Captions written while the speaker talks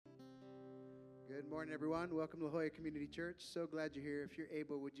Good morning, everyone. Welcome to La Jolla Community Church. So glad you're here. If you're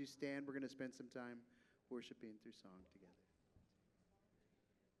able, would you stand? We're going to spend some time worshiping through song together.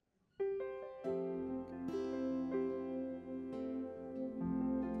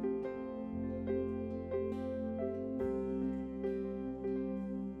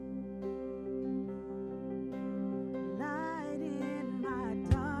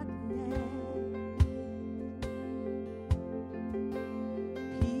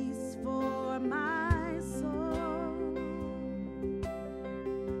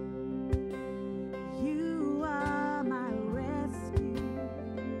 You are my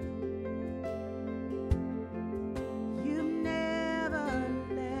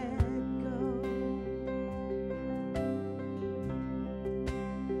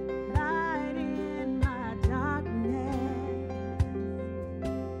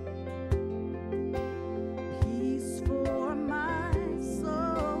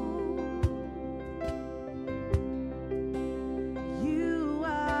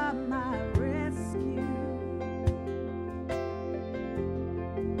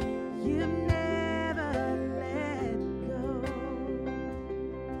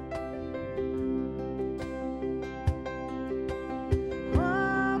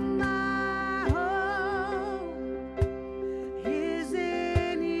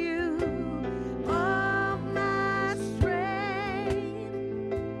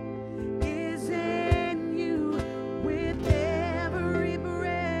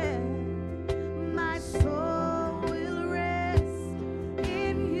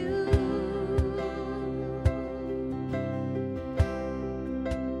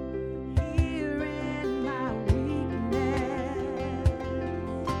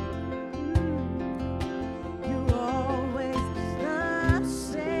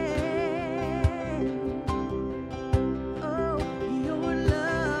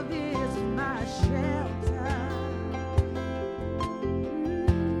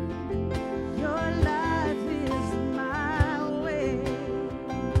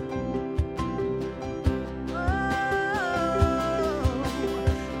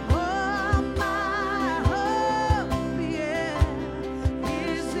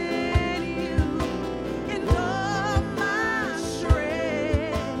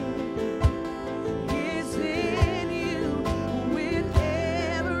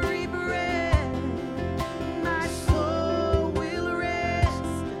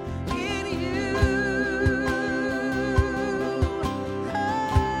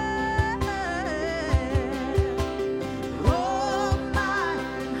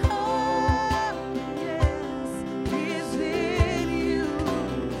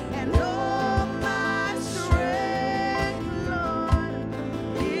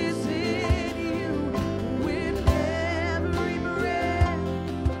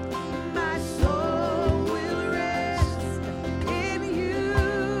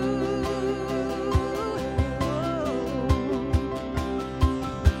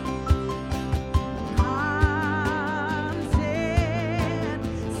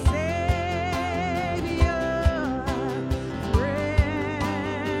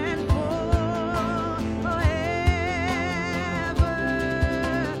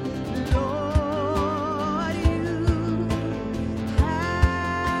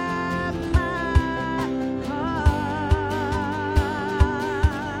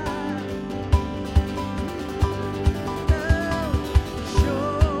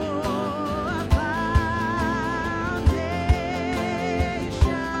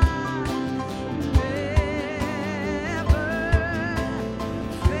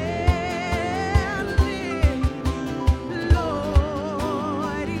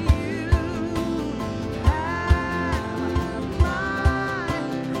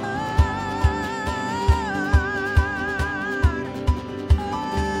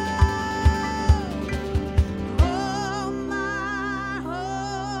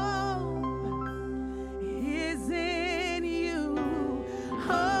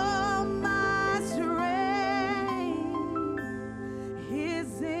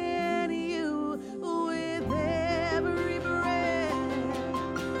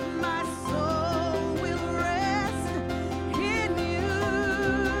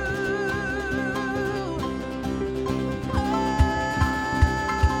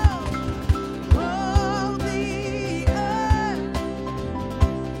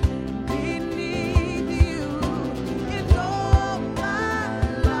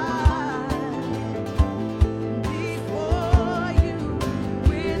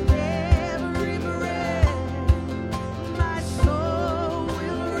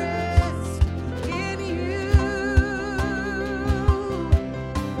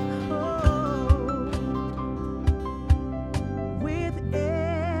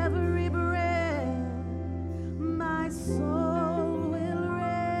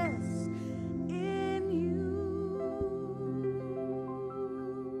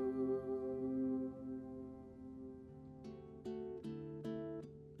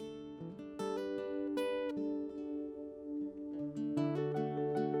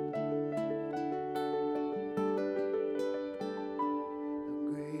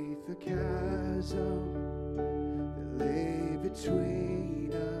chasm that lay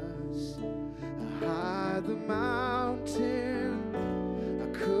between us. I hide the mountain I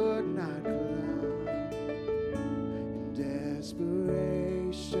could not climb. In desperation,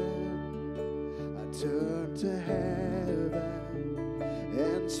 I turned to heaven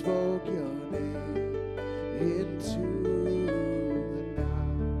and spoke your name into the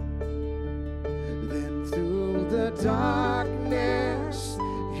night. Then through the darkness,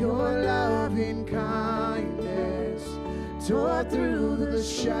 your loving kindness tore through the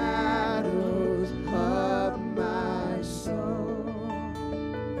shadows of my soul.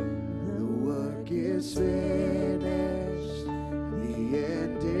 The work is finished, the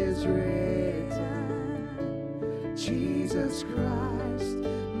end is written. Jesus Christ,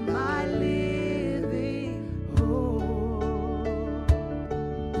 my living hope.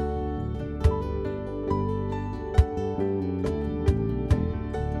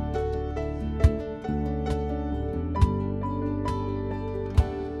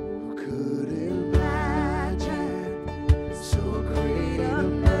 Who could imagine so great a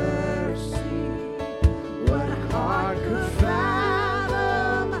mercy? What heart could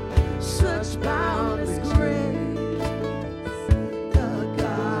fathom such boundless grace? The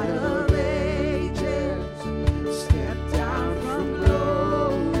God of ages stepped down from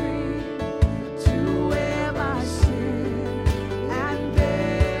glory to wear my sin and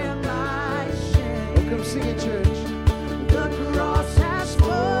bear my shame. Oh, come sing it, church. The cross has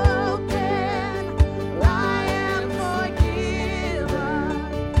spoken, I am forgiven.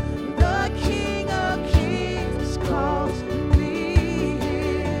 The King of Kings calls me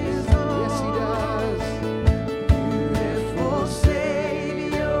his own. Yes, he does. Beautiful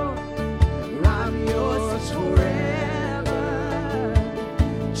Savior, I'm yours forever.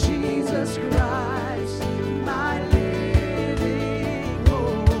 Jesus Christ, my living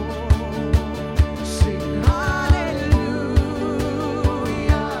hope. Sing hallelujah,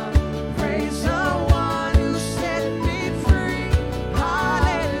 praise the one who set me free.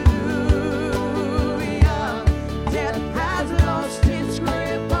 Hallelujah, death has lost its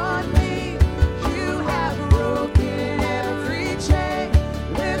grip on me. You have broken every chain.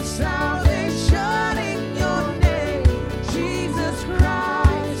 There's salvation in your name, Jesus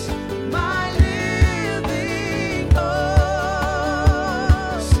Christ, my living hope.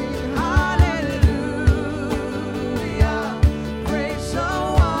 Sing hallelujah, praise the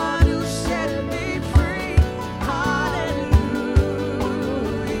one who set me free. Hallelujah,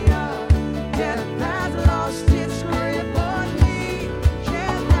 death has lost its grip on me. You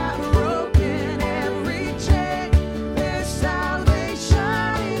have broken every chain. There's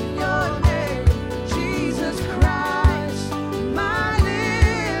salvation in your name, Jesus Christ, my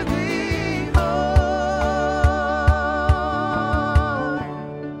living hope.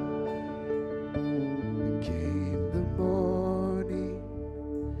 Came the morning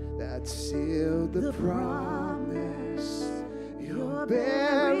that sealed the promise. Your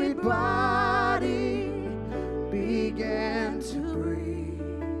buried body began to breathe.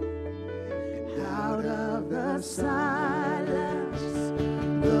 And out of the silence,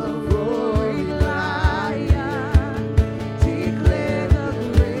 the roaring lion declared the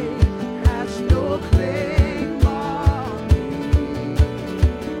grave has no claim on me.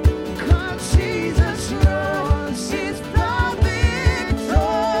 'Cause Jesus rose, it's the victory.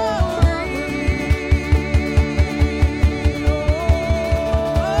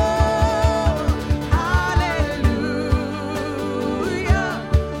 Hallelujah,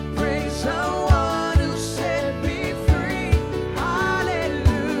 praise the one who set me free.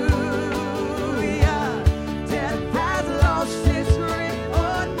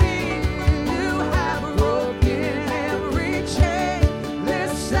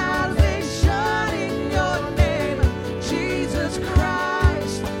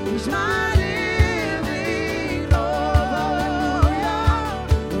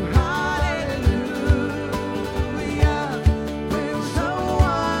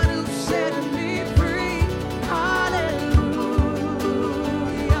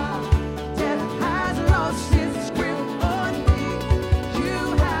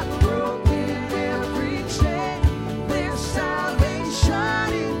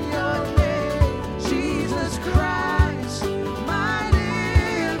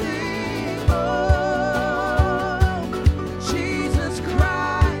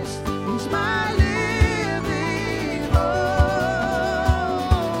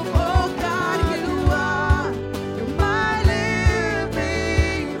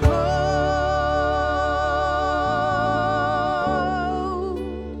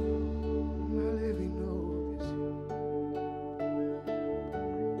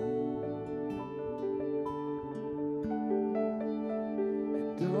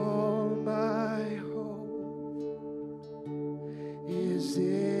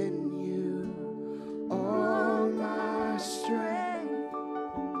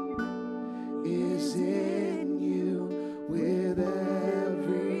 is in you with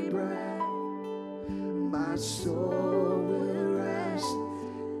every breath. My soul will rest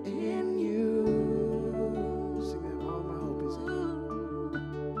in you. Sing that, all my hope is in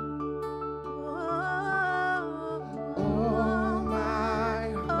you. All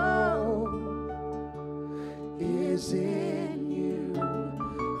my hope is in you.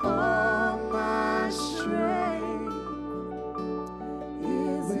 All my strength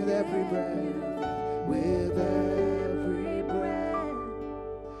is with every breath. With every breath,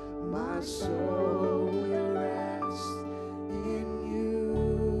 my soul will rest in you.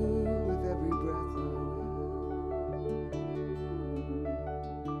 With every breath, Lord.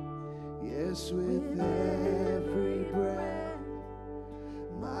 Yes, with every breath,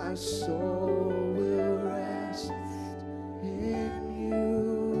 my soul will rest in you.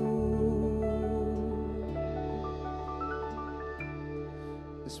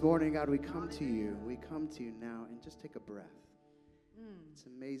 This morning, God, we come to you. We come to you now and just take a breath. It's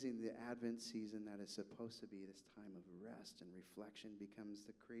amazing the Advent season that is supposed to be this time of rest and reflection becomes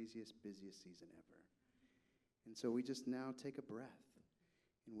the craziest, busiest season ever. And so we just now take a breath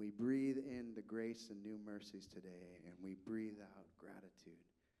and we breathe in the grace and new mercies today, and we breathe out gratitude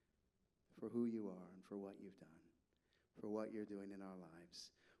for who you are and for what you've done, for what you're doing in our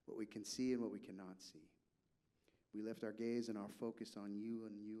lives, what we can see and what we cannot see. We lift our gaze and our focus on you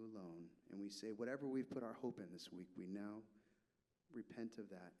and you alone, and we say, whatever we've put our hope in this week, we now repent of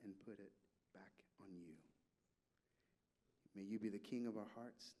that and put it back on you. May you be the King of our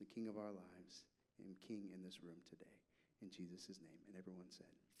hearts, the King of our lives, and King in this room today. In Jesus' name. And everyone said,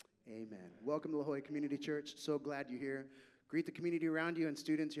 amen. Welcome to La Jolla Community Church. So glad you're here. Greet the community around you and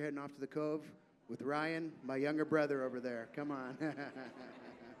students. You're heading off to the Cove with Ryan, my younger brother over there. Come on.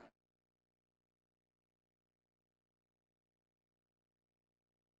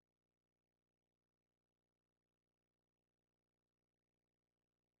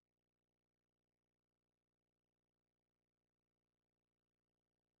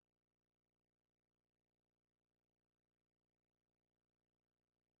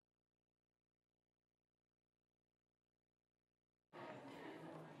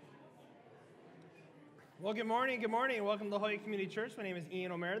 Well, good morning, and welcome to La Jolla Community Church. My name is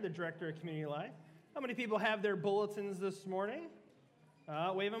Ian O'Mara, the Director of Community Life. How many people have their bulletins this morning?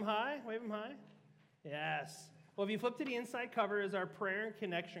 Wave them high, wave them high. Yes. Well, if you flip to the inside cover is our prayer and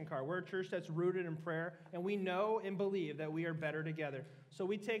connection card. We're a church that's rooted in prayer, and we know and believe that we are better together. So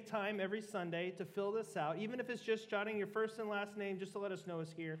we take time every Sunday to fill this out, even if it's just jotting your first and last name just to let us know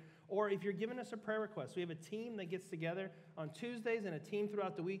it's here, or if you're giving us a prayer request. We have a team that gets together on Tuesdays and a team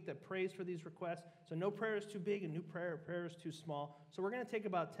throughout the week that prays for these requests. So no prayer is too big and no prayer is too small. So we're going to take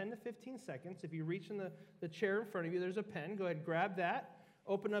about 10 to 15 seconds. If you reach in the chair in front of you, there's a pen. Go ahead, grab that.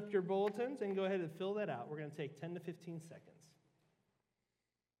 Open up your bulletins and go ahead and fill that out. We're going to take 10 to 15 seconds.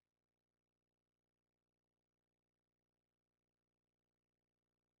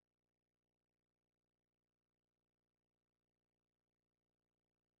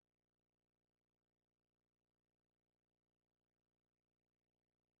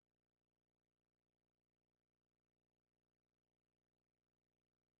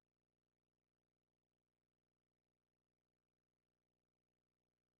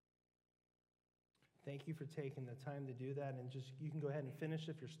 Thank you for taking the time to do that, and you can go ahead and finish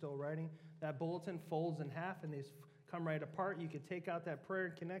if you're still writing. That bulletin folds in half, and they come right apart. You could take out that prayer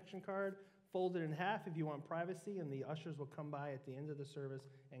and connection card, fold it in half if you want privacy, and the ushers will come by at the end of the service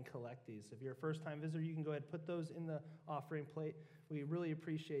and collect these. If you're a first-time visitor, you can go ahead and put those in the offering plate. We really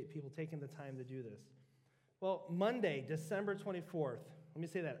appreciate people taking the time to do this. Well, Monday, December 24th. Let me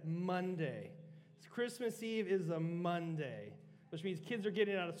say that, Monday. Christmas Eve is a Monday, which means kids are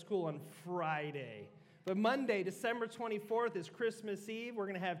getting out of school on Friday. But Monday, December 24th, is Christmas Eve. We're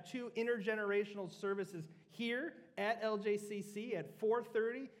going to have 2 intergenerational services here at LJCC at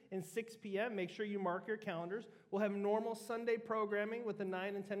 4:30 and 6 p.m. Make sure you mark your calendars. We'll have normal Sunday programming with the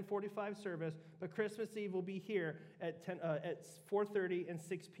 9 and 10:45 service, but Christmas Eve will be here at 4:30 and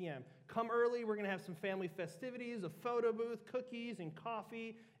 6 p.m. Come early. We're going to have some family festivities, a photo booth, cookies, and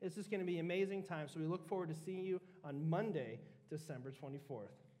coffee. It's just going to be an amazing time, so we look forward to seeing you on Monday, December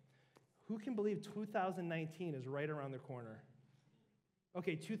 24th. Who can believe 2019 is right around the corner?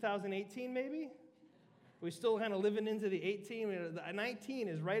 Okay, 2018 maybe? We're still kind of living into the 18. The 19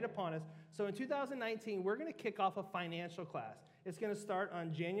 is right upon us. So in 2019, we're going to kick off a financial class. It's going to start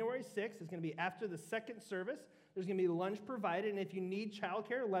on January 6th. It's going to be after the second service. There's going to be lunch provided, and if you need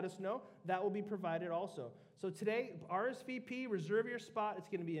childcare, let us know. That will be provided also. So today, RSVP, reserve your spot. It's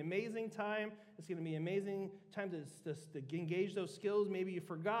going to be an amazing time. It's going to be an amazing time to engage those skills maybe you've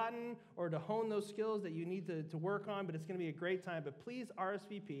forgotten or to hone those skills that you need to work on, but it's going to be a great time. But please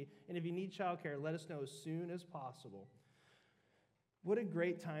RSVP, and if you need childcare, let us know as soon as possible. What a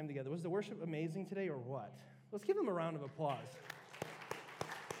great time together. Was the worship amazing today or what? Let's give them a round of applause.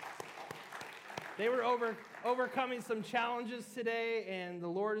 They were overcoming some challenges today, and the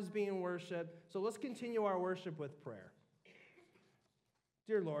Lord is being worshiped. So let's continue our worship with prayer.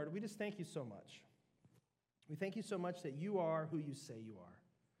 Dear Lord, we just thank you so much. We thank you so much that you are who you say you are.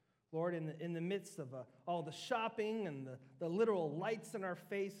 Lord, in the midst of all the shopping and the literal lights in our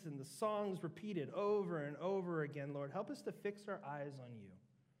face and the songs repeated over and over again, Lord, help us to fix our eyes on you.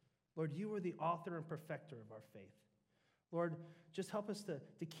 Lord, you are the author and perfecter of our faith. Lord, just help us to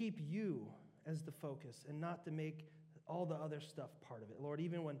keep you as the focus and not to make all the other stuff part of it. Lord,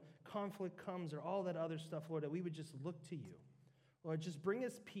 even when conflict comes or all that other stuff, Lord, that we would just look to you. Lord, just bring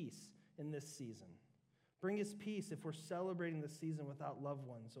us peace in this season. Bring us peace if we're celebrating this season without loved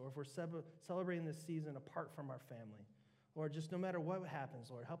ones or if we're celebrating this season apart from our family. Lord, just no matter what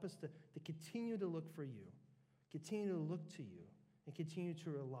happens, Lord, help us to continue to look for you, continue to look to you, and continue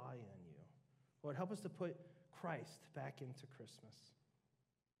to rely on you. Lord, help us to put Christ back into Christmas,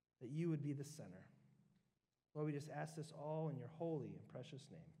 that you would be the center. Lord, we just ask this all in your holy and precious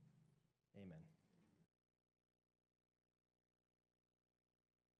name. Amen.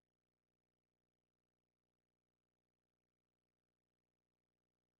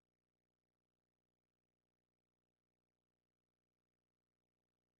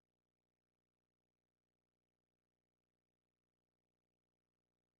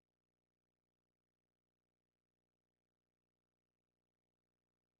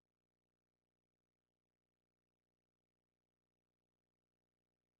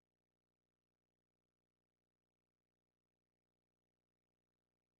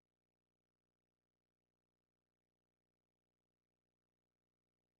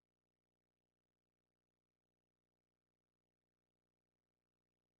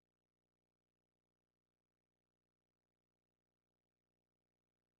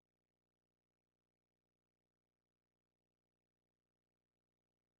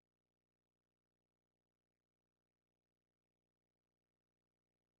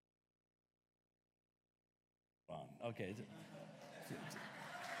 Okay.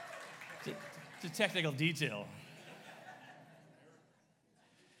 It's a technical detail.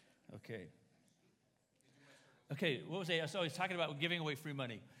 Okay, what was I? So I was talking about giving away free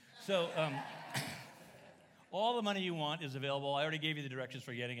money. So all the money you want is available. I already gave you the directions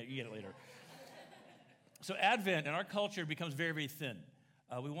for getting it. You get it later. So Advent in our culture becomes very, very thin.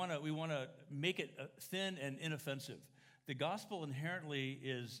 We want to make it thin and inoffensive. The gospel inherently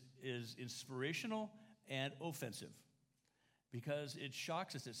is inspirational and offensive because it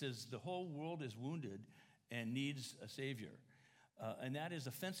shocks us. It says the whole world is wounded and needs a savior. And that is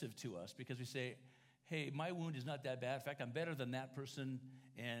offensive to us because we say, hey, my wound is not that bad. In fact, I'm better than that person,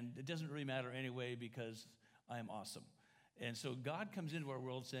 and it doesn't really matter anyway because I am awesome. And so God comes into our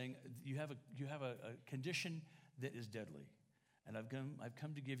world saying, you have a condition that is deadly, and I've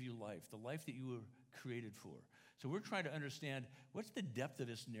come to give you life, the life that you were created for. So we're trying to understand what's the depth of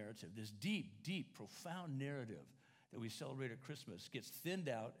this narrative, this deep, deep, profound narrative that we celebrate at Christmas gets thinned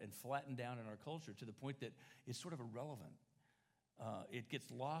out and flattened down in our culture to the point that it's sort of irrelevant. It gets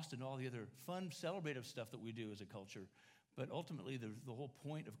lost in all the other fun, celebrative stuff that we do as a culture. But ultimately, the whole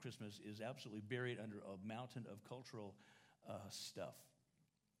point of Christmas is absolutely buried under a mountain of cultural stuff.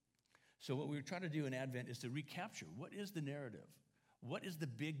 So what we're trying to do in Advent is to recapture what is the narrative? What is the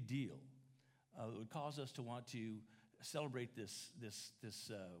big deal that would cause us to want to celebrate this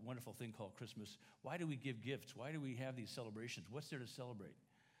wonderful thing called Christmas? Why do we give gifts? Why do we have these celebrations? What's there to celebrate?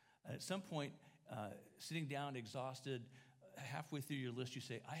 At some point, sitting down exhausted, halfway through your list, you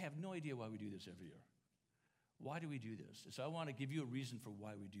say, I have no idea why we do this every year. Why do we do this? So I want to give you a reason for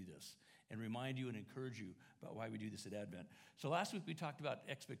why we do this and remind you and encourage you about why we do this at Advent. So last week we talked about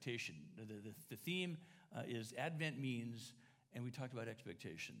expectation. The theme is Advent means, and we talked about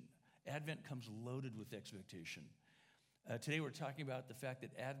expectation. Advent comes loaded with expectation. Today we're talking about the fact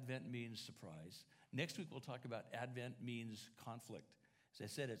that Advent means surprise. Next week we'll talk about Advent means conflict. As I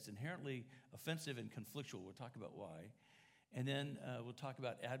said, it's inherently offensive and conflictual. We'll talk about why. And then we'll talk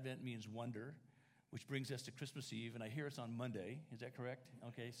about Advent means wonder, which brings us to Christmas Eve. And I hear it's on Monday. Is that correct?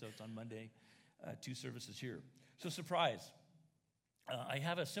 Okay, so it's on Monday. 2 services here. So surprise. I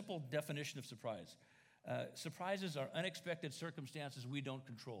have a simple definition of surprise. Surprises are unexpected circumstances we don't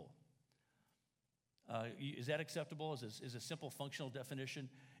control. Is that acceptable as a simple functional definition?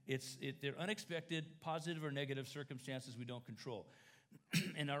 They're unexpected, positive or negative circumstances we don't control.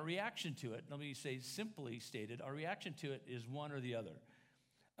 And our reaction to it, let me say simply stated, our reaction to it is one or the other.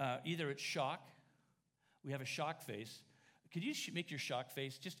 Either it's shock. We have a shock face. Could you make your shock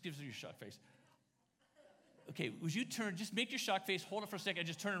face? Just give us your shock face. Okay, would you just make your shock face, hold it for a second,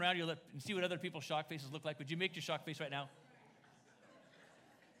 just turn around and see what other people's shock faces look like. Would you make your shock face right now?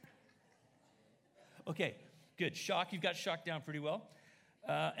 Okay, good. Shock, you've got shock down pretty well.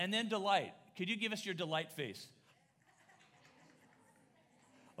 And then delight. Could you give us your delight face?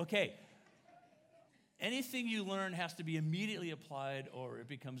 Okay. Anything you learn has to be immediately applied or it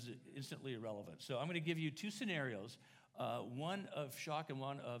becomes instantly irrelevant. So I'm going to give you two scenarios, one of shock and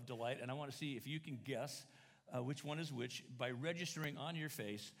one of delight, and I want to see if you can guess which one is which by registering on your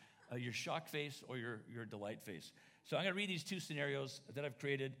face your shock face or your delight face. So I'm going to read these two scenarios that I've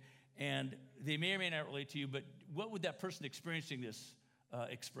created, and they may or may not relate to you, but what would that person experiencing this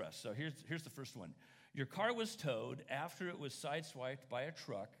express? So here's the first one. Your car was towed after it was sideswiped by a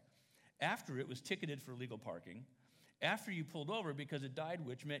truck, after it was ticketed for illegal parking, after you pulled over because it died,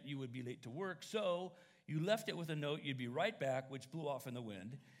 which meant you would be late to work, so you left it with a note you'd be right back, which blew off in the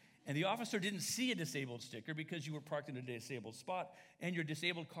wind, and the officer didn't see a disabled sticker because you were parked in a disabled spot, and your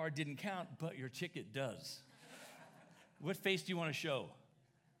disabled car didn't count, but your ticket does. What face do you want to show?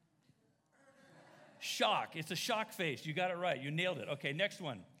 Shock. It's a shock face. You got it right. You nailed it. Okay, next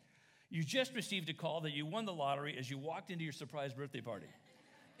one. You just received a call that you won the lottery as you walked into your surprise birthday party.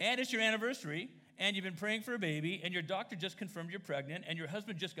 And it's your anniversary, and you've been praying for a baby, and your doctor just confirmed you're pregnant, and your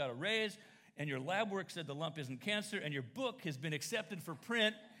husband just got a raise, and your lab work said the lump isn't cancer, and your book has been accepted for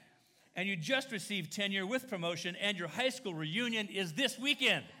print, and you just received tenure with promotion, and your high school reunion is this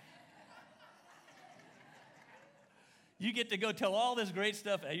weekend. You get to go tell all this great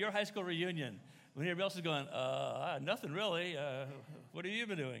stuff at your high school reunion when everybody else is going, nothing really. What have you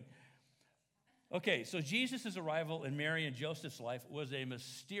been doing? Okay, so Jesus' arrival in Mary and Joseph's life was a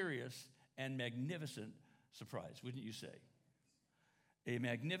mysterious and magnificent surprise, wouldn't you say? A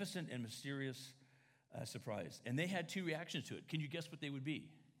magnificent and mysterious surprise. And they had two reactions to it. Can you guess what they would be?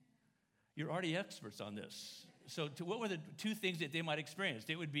 You're already experts on this. So what were the two things that they might experience?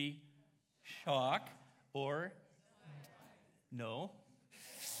 It would be shock or no.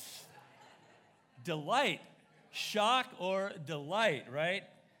 Delight. Shock or delight, right?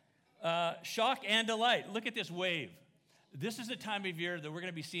 Shock and delight. Look at this wave. This is the time of year that we're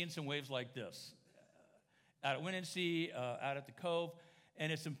going to be seeing some waves like this. Out at Windansea, out at the Cove.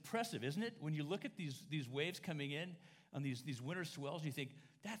 And it's impressive, isn't it? When you look at these waves coming in on these winter swells, you think,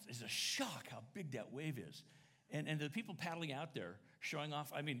 that is a shock how big that wave is. And the people paddling out there, showing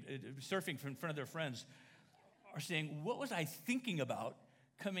off, surfing in front of their friends, are saying, what was I thinking about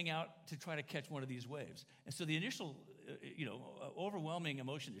coming out to try to catch one of these waves? And so the initial, overwhelming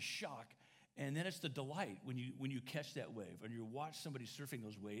emotion is shock, and then it's the delight when you catch that wave, and you watch somebody surfing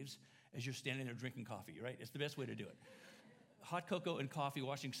those waves as you're standing there drinking coffee, right? It's the best way to do it. Hot cocoa and coffee,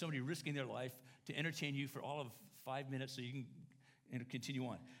 watching somebody risking their life to entertain you for all of 5 minutes so you can continue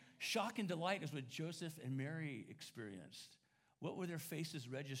on. Shock and delight is what Joseph and Mary experienced. What were their faces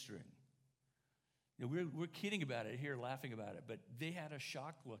registering? We're kidding about it here, laughing about it, but they had a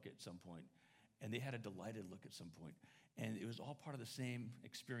shocked look at some point, and they had a delighted look at some point, and it was all part of the same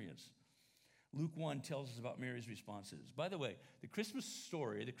experience. Luke 1 tells us about Mary's responses. By the way, the Christmas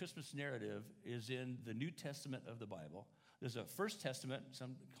story, the Christmas narrative is in the New Testament of the Bible. There's a First Testament,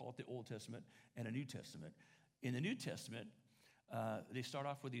 some call it the Old Testament, and a New Testament. In the New Testament, they start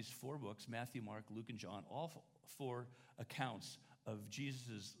off with these 4 books, Matthew, Mark, Luke, and John, all 4 accounts of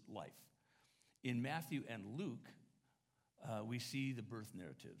Jesus' life. In Matthew and Luke, we see the birth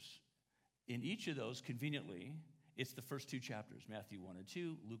narratives. In each of those, conveniently, it's the first 2 chapters, Matthew 1 and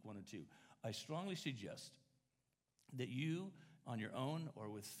 2, Luke 1 and 2. I strongly suggest that you, on your own or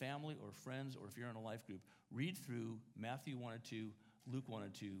with family or friends, or if you're in a life group, read through Matthew 1 and 2, Luke 1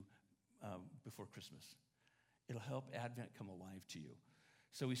 and 2 before Christmas. It'll help Advent come alive to you.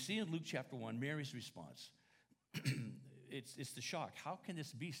 So we see in Luke chapter 1, Mary's response. It's the shock. How can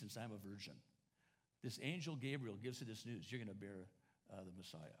this be since I'm a virgin? This angel Gabriel gives her this news. You're going to bear the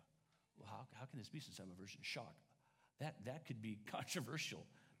Messiah. Well, how can this be since I'm a virgin? Shock. That could be controversial,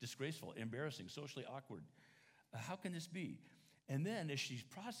 disgraceful, embarrassing, socially awkward. How can this be? And then as she's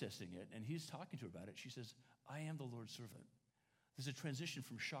processing it and he's talking to her about it, she says, I am the Lord's servant. There's a transition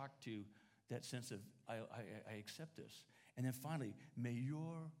from shock to that sense of, I accept this. And then finally, may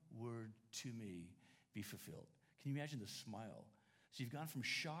your word to me be fulfilled. Can you imagine the smile? So you've gone from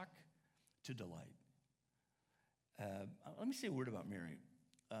shock to delight. Let me say a word about Mary.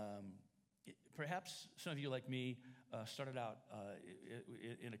 Perhaps some of you, like me, started out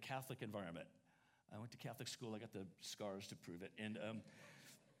in a Catholic environment. I went to Catholic school. I got the scars to prove it.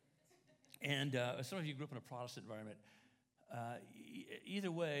 And some of you grew up in a Protestant environment.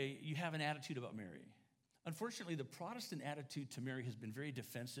 Either way, you have an attitude about Mary. Unfortunately, the Protestant attitude to Mary has been very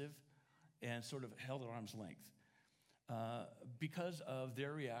defensive and sort of held at arm's length because of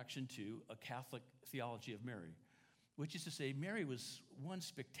their reaction to a Catholic theology of Mary, which is to say Mary was one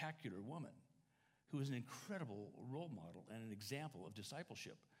spectacular woman who was an incredible role model and an example of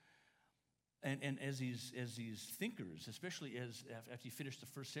discipleship. And as these thinkers, especially after you finish the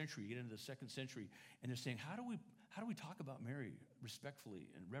first century, you get into the second century, and they're saying, how do we talk about Mary respectfully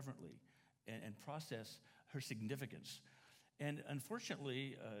and reverently and process her significance? And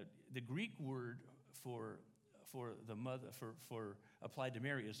unfortunately, the Greek word for the mother for applied to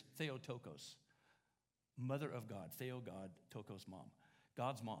Mary is Theotokos, mother of God, Theo God, Tokos mom,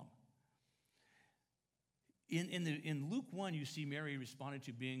 God's mom. In Luke 1, you see Mary responding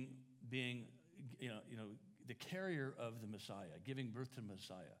to being the carrier of the Messiah, giving birth to the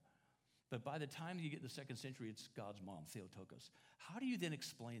Messiah. But by the time you get in the second century, it's God's mom, Theotokos. How do you then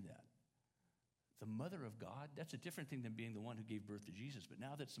explain that? The mother of God? That's a different thing than being the one who gave birth to Jesus. But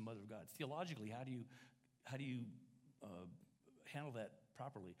now that's the mother of God. Theologically, how do you handle that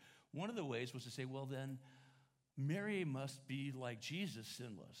properly? One of the ways was to say, well, then Mary must be like Jesus,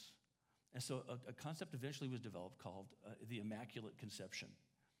 sinless. And so a concept eventually was developed called the Immaculate Conception.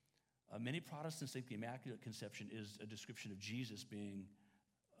 Many Protestants think the Immaculate Conception is a description of Jesus being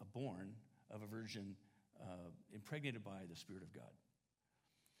born of a virgin impregnated by the Spirit of God.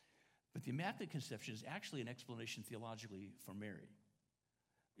 But the Immaculate Conception is actually an explanation theologically for Mary.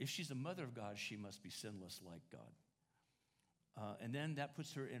 If she's the mother of God, she must be sinless like God. And then that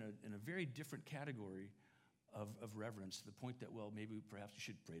puts her in a very different category of reverence, to the point that, well, maybe perhaps we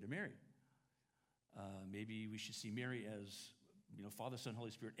should pray to Mary. Maybe we should see Mary as, Father, Son,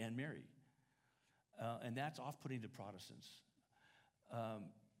 Holy Spirit, and Mary. And that's off-putting to Protestants.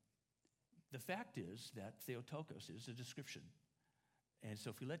 The fact is that Theotokos is a description. And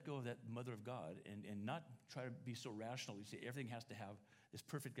so if we let go of that mother of God and not try to be so rational, we say everything has to have this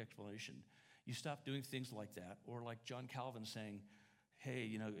perfect explanation, you stop doing things like that. Or like John Calvin saying,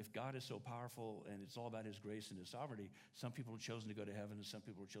 hey, if God is so powerful and it's all about his grace and his sovereignty, some people have chosen to go to heaven and some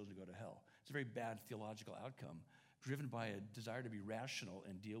people have chosen to go to hell. It's a very bad theological outcome, driven by a desire to be rational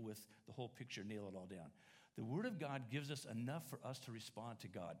and deal with the whole picture, nail it all down. The Word of God gives us enough for us to respond to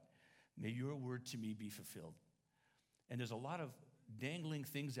God. May your word to me be fulfilled. And there's a lot of dangling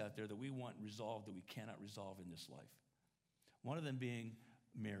things out there that we want resolved that we cannot resolve in this life. One of them being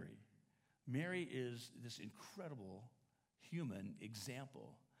Mary. Mary is this incredible human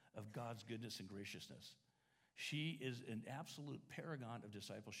example of God's goodness and graciousness. She is an absolute paragon of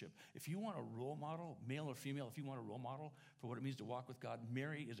discipleship. If you want a role model, male or female, if you want a role model for what it means to walk with God,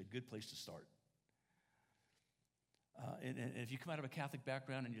 Mary is a good place to start. And if you come out of a Catholic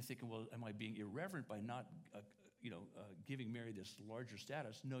background and you're thinking, well, am I being irreverent by not giving Mary this larger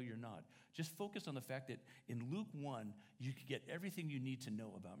status? No, you're not. Just focus on the fact that in Luke 1, you can get everything you need to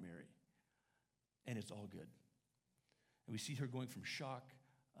know about Mary. And it's all good. And we see her going from shock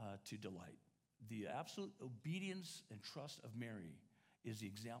to delight. The absolute obedience and trust of Mary is the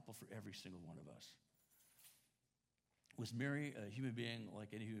example for every single one of us. Was Mary a human being like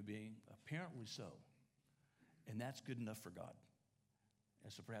any human being? Apparently so. And that's good enough for God.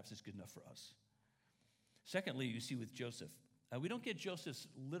 And so perhaps it's good enough for us. Secondly, you see with Joseph. We don't get Joseph's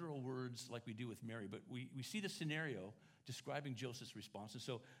literal words like we do with Mary, but we see the scenario describing Joseph's response. And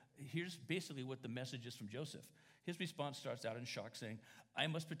so here's basically what the message is from Joseph. His response starts out in shock, saying, I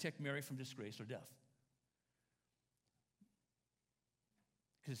must protect Mary from disgrace or death.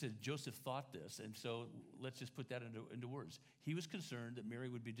 Because it said Joseph thought this, and so let's just put that into words. He was concerned that Mary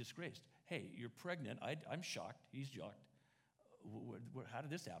would be disgraced. Hey, you're pregnant. I'm shocked. He's shocked. How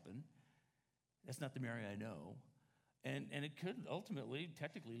did this happen? That's not the Mary I know. And it could ultimately,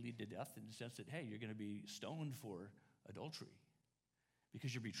 technically, lead to death in the sense that, hey, you're going to be stoned for adultery.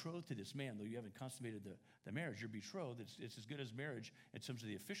 Because you're betrothed to this man, though you haven't consummated the marriage. You're betrothed. It's as good as marriage in terms of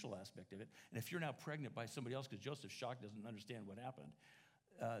the official aspect of it. And if you're now pregnant by somebody else because Joseph's shocked, doesn't understand what happened,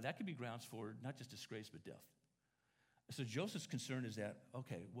 that could be grounds for not just disgrace, but death. So Joseph's concern is that,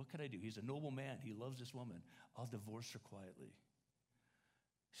 okay, what could I do? He's a noble man. He loves this woman. I'll divorce her quietly.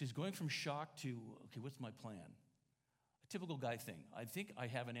 She's going from shock to, okay, what's my plan? A typical guy thing. I think I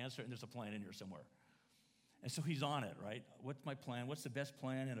have an answer, and there's a plan in here somewhere. And so he's on it, right? What's my plan? What's the best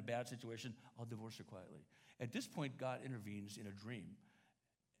plan in a bad situation? I'll divorce her quietly. At this point, God intervenes in a dream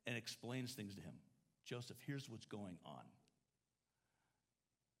and explains things to him. Joseph, here's what's going on.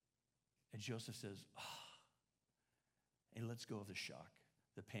 And Joseph says, and he lets go of the shock,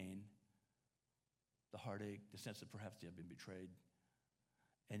 the pain, the heartache, the sense that perhaps they have been betrayed.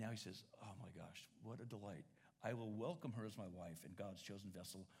 And now he says, oh my gosh, what a delight. I will welcome her as my wife and God's chosen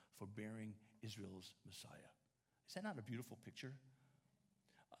vessel for bearing Israel's Messiah. Is that not a beautiful picture?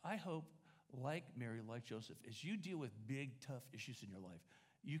 I hope, like Mary, like Joseph, as you deal with big, tough issues in your life,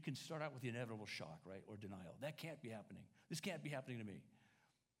 you can start out with the inevitable shock, right, or denial. That can't be happening. This can't be happening to me.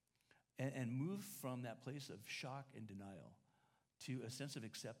 And move from that place of shock and denial to a sense of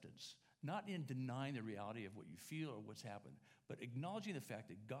acceptance, not in denying the reality of what you feel or what's happened, but acknowledging the fact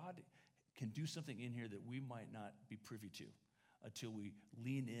that God can do something in here that we might not be privy to until we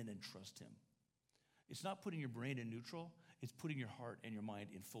lean in and trust him. It's not putting your brain in neutral, it's putting your heart and your mind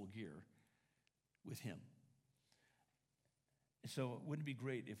in full gear with him. So wouldn't it be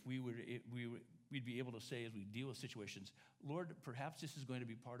great if we'd be able to say as we deal with situations, Lord, perhaps this is going to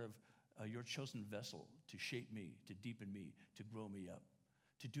be part of your chosen vessel to shape me, to deepen me, to grow me up,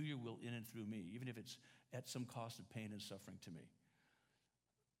 to do your will in and through me, even if it's at some cost of pain and suffering to me.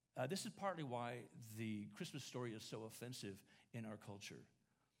 This is partly why the Christmas story is so offensive in our culture.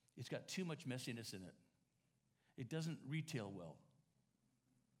 It's got too much messiness in it. It doesn't retail well.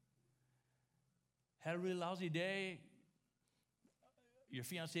 Had a really lousy day. Your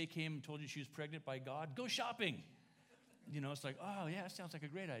fiancée came and told you she was pregnant by God. Go shopping. It's like, oh, yeah, that sounds like a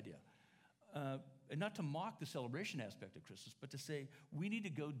great idea. And not to mock the celebration aspect of Christmas, but to say we need to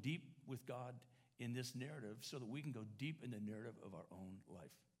go deep with God in this narrative so that we can go deep in the narrative of our own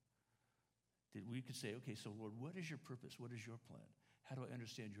life. That we could say, okay, so Lord, what is your purpose? What is your plan? How do I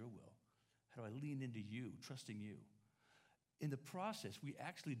understand your will? How do I lean into you, trusting you? In the process, we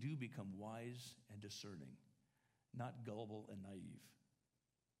actually do become wise and discerning, not gullible and naive.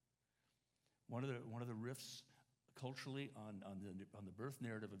 One of the riffs culturally on the birth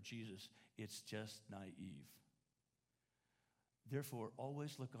narrative of Jesus, it's just naive. Therefore,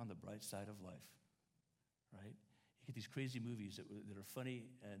 always look on the bright side of life, right? You get these crazy movies that are funny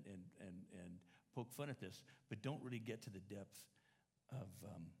and poke fun at this, but don't really get to the depth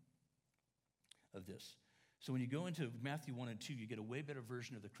of this. So when you go into Matthew 1 and 2, you get a way better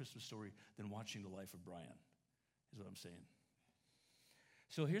version of the Christmas story than watching the life of Brian, is what I'm saying.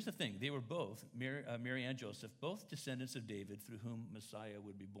 So here's the thing. They were both, Mary and Joseph, both descendants of David through whom Messiah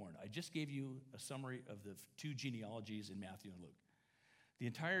would be born. I just gave you a summary of the two genealogies in Matthew and Luke. The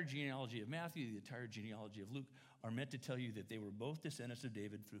entire genealogy of Matthew, the entire genealogy of Luke are meant to tell you that they were both descendants of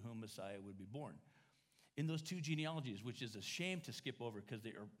David through whom Messiah would be born. In those two genealogies, which is a shame to skip over because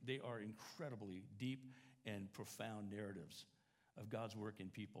they are incredibly deep and profound narratives of God's work in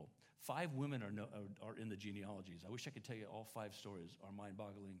people. 5 women are in the genealogies. I wish I could tell you all 5 stories, are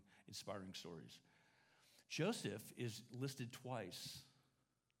mind-boggling, inspiring stories. Joseph is listed twice.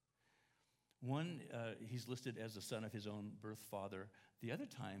 One, he's listed as the son of his own birth father. The other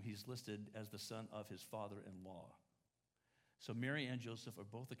time, he's listed as the son of his father-in-law. So Mary and Joseph are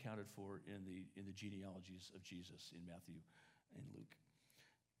both accounted for in the genealogies of Jesus in Matthew and Luke.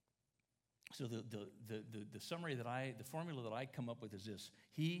 So the summary the formula that I come up with is this: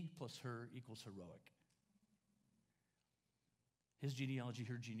 he plus her equals heroic. His genealogy,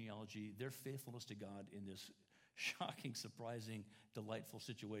 her genealogy, their faithfulness to God in this shocking, surprising, delightful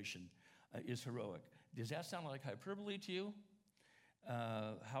situation is heroic. Does that sound like hyperbole to you?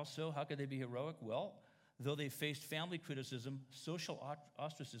 How so? How could they be heroic? Well, though they faced family criticism, social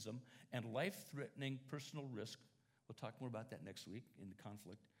ostracism, and life-threatening personal risk, we'll talk more about that next week in the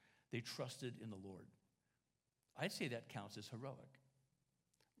conflict, they trusted in the Lord. I'd say that counts as heroic.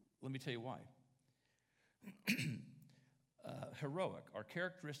 Let me tell you why. Heroic are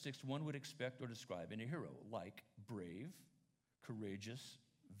characteristics one would expect or describe in a hero, like brave, courageous,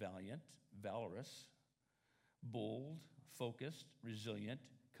 valiant, valorous, bold, focused, resilient,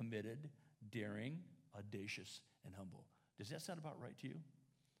 committed, daring, audacious, and humble. Does that sound about right to you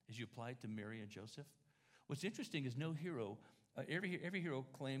as you apply it to Mary and Joseph? What's interesting is no hero, every hero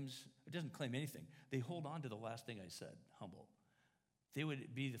doesn't claim anything. They hold on to the last thing I said, humble. They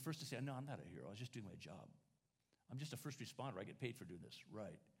would be the first to say, no, I'm not a hero. I was just doing my job. I'm just a first responder. I get paid for doing this.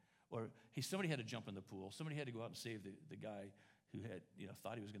 Right. Or, hey, somebody had to jump in the pool. Somebody had to go out and save the guy who had,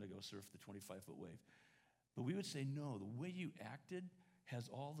 thought he was going to go surf the 25-foot wave. But we would say, no, the way you acted has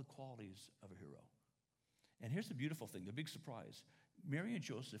all the qualities of a hero. And here's the beautiful thing, the big surprise. Mary and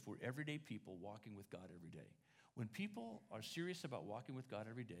Joseph were everyday people walking with God every day. When people are serious about walking with God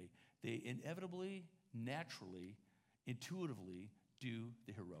every day, they inevitably, naturally, intuitively do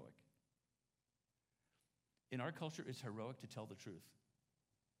the heroic. In our culture, it's heroic to tell the truth.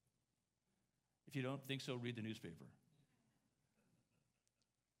 If you don't think so, read the newspaper.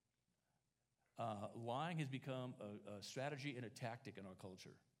 Lying has become a strategy and a tactic in our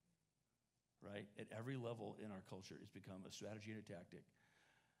culture, right? At every level in our culture, it's become a strategy and a tactic.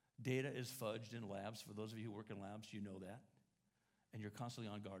 Data is fudged in labs. For those of you who work in labs, you know that, and you're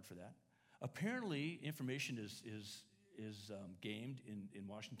constantly on guard for that. Apparently, information is gamed in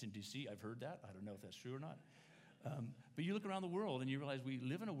Washington, D.C. I've heard that. I don't know if that's true or not. But you look around the world and you realize we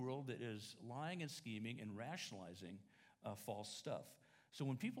live in a world that is lying and scheming and rationalizing false stuff. So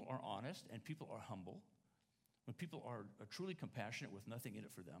when people are honest and people are humble, when people are truly compassionate with nothing in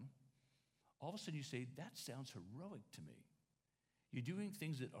it for them, all of a sudden you say, that sounds heroic to me. You're doing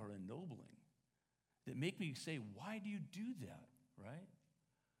things that are ennobling, that make me say, why do you do that, right?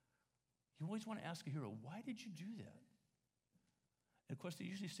 You always want to ask a hero, why did you do that? And of course, they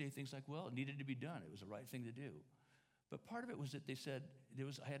usually say things like, well, it needed to be done. It was the right thing to do. But part of it was that they said,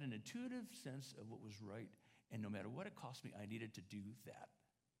 I had an intuitive sense of what was right, and no matter what it cost me, I needed to do that.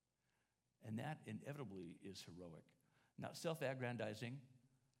 And that inevitably is heroic. Not self-aggrandizing,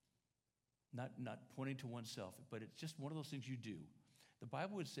 not pointing to oneself, but it's just one of those things you do. The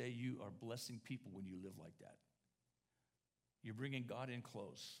Bible would say you are blessing people when you live like that. You're bringing God in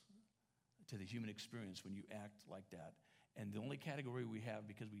close to the human experience when you act like that. And the only category we have,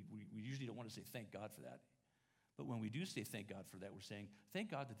 because we usually don't want to say thank God for that, but when we do say thank God for that, we're saying thank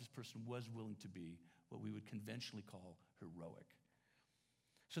God that this person was willing to be what we would conventionally call heroic.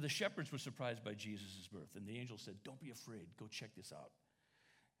 So the shepherds were surprised by Jesus' birth, and the angel said, don't be afraid, go check this out.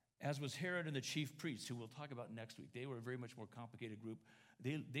 As was Herod and the chief priests, who we'll talk about next week. They were a very much more complicated group.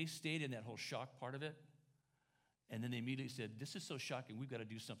 They stayed in that whole shock part of it, and then they immediately said, this is so shocking, we've got to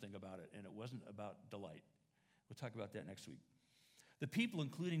do something about it, and it wasn't about delight. We'll talk about that next week. The people,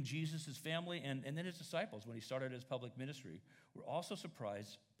 including Jesus' family and then his disciples, when he started his public ministry, were also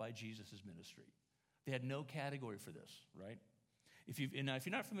surprised by Jesus' ministry. They had no category for this, right? If you're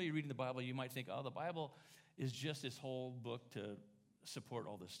not familiar reading the Bible, you might think, oh, the Bible is just this whole book to support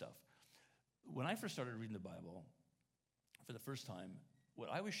all this stuff. When I first started reading the Bible for the first time, what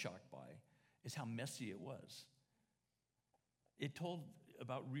I was shocked by is how messy it was. It told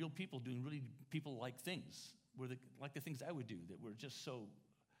about real people doing really people-like things, like the things I would do that were just so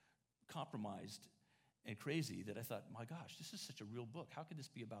compromised and crazy that I thought, my gosh, this is such a real book. How could this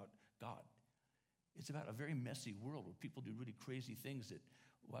be about God? It's about a very messy world where people do really crazy things that,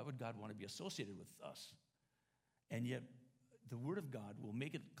 why would God want to be associated with us? And yet, the Word of God will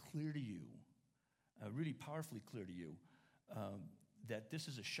make it clear to you, really powerfully clear to you, that this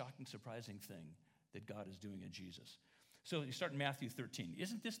is a shocking, surprising thing that God is doing in Jesus. So you start in Matthew 13.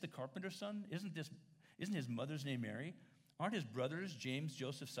 Isn't this the carpenter's son? Isn't his mother's name Mary? Aren't his brothers James,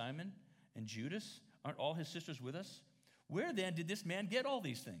 Joseph, Simon, and Judas? Aren't all his sisters with us? Where then did this man get all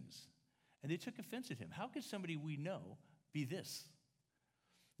these things? And they took offense at him. How could somebody we know be this?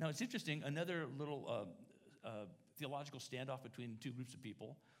 Now, it's interesting. Another little theological standoff between two groups of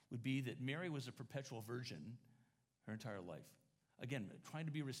people would be that Mary was a perpetual virgin her entire life. Again, trying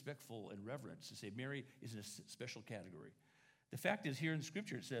to be respectful and reverent, to say Mary is in a special category. The fact is, here in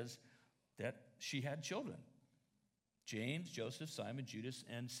Scripture, it says that she had children. James, Joseph, Simon, Judas,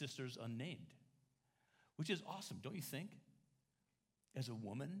 and sisters unnamed. Which is awesome, don't you think? As a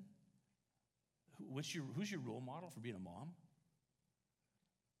woman, who's your role model for being a mom?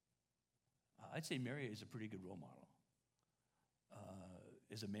 I'd say Mary is a pretty good role model.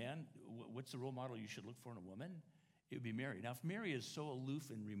 As a man, what's the role model you should look for in a woman? It would be Mary. Now, if Mary is so aloof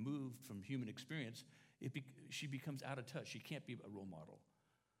and removed from human experience, she becomes out of touch. She can't be a role model.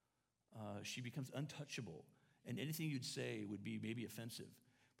 She becomes untouchable, and anything you'd say would be maybe offensive.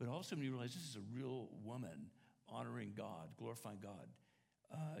 But all of a sudden, you realize this is a real woman honoring God, glorifying God.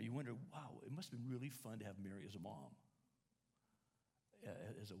 You wonder, wow, it must have been really fun to have Mary as a mom,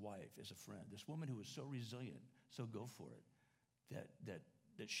 as a wife, as a friend. This woman who was so resilient, so go for it,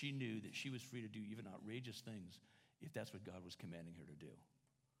 that she knew that she was free to do even outrageous things if that's what God was commanding her to do.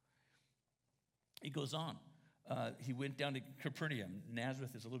 He goes on. He went down to Capernaum.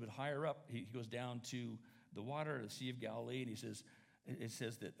 Nazareth is a little bit higher up. He goes down to the water, the Sea of Galilee, and it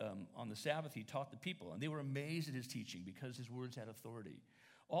says that on the Sabbath he taught the people, and they were amazed at his teaching because his words had authority.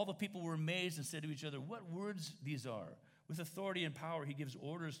 All the people were amazed and said to each other, what words these are? With authority and power he gives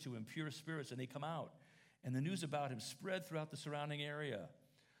orders to impure spirits, and they come out. And the news about him spread throughout the surrounding area.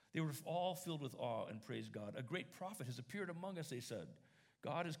 They were all filled with awe and praised God. A great prophet has appeared among us, they said.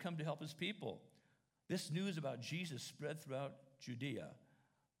 God has come to help his people. This news about Jesus spread throughout Judea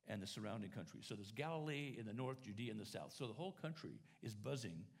and the surrounding country. So there's Galilee in the north, Judea in the south. So the whole country is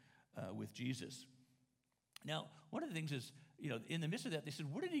buzzing with Jesus. Now, one of the things is, in the midst of that, they said,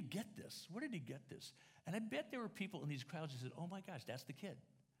 where did he get this? Where did he get this? And I bet there were people in these crowds who said, oh my gosh, that's the kid.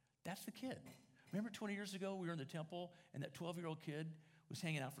 That's the kid. Remember 20 years ago, we were in the temple, and that 12-year-old kid was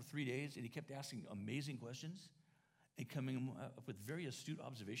hanging out for 3 days, and he kept asking amazing questions and coming up with very astute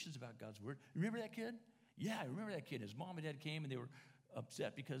observations about God's word. Remember that kid? Yeah, I remember that kid. His mom and dad came, and they were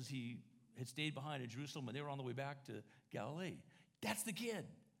upset because he had stayed behind in Jerusalem, and they were on the way back to Galilee. That's the kid.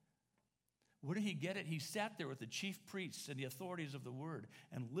 Where did he get it? He sat there with the chief priests and the authorities of the word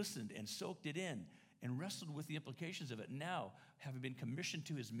and listened and soaked it in and wrestled with the implications of it. Now, having been commissioned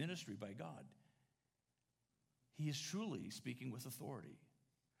to his ministry by God, he is truly speaking with authority.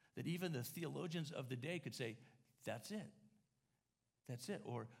 That even the theologians of the day could say, that's it. That's it.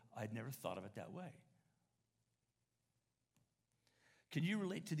 Or, I'd never thought of it that way. Can you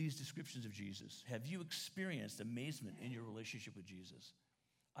relate to these descriptions of Jesus? Have you experienced amazement in your relationship with Jesus?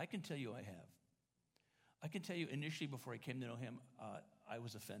 I can tell you I have. I can tell you initially before I came to know him, I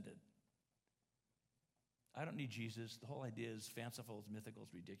was offended. I don't need Jesus. The whole idea is fanciful, it's mythical,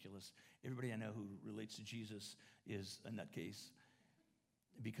 it's ridiculous. Everybody I know who relates to Jesus is a nutcase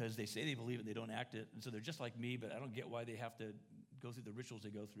because they say they believe it, they don't act it. And so they're just like me, but I don't get why they have to go through the rituals they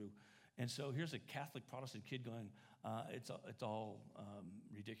go through. And so here's a Catholic Protestant kid going, it's all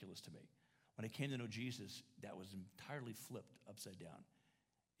ridiculous to me. When I came to know Jesus, that was entirely flipped upside down.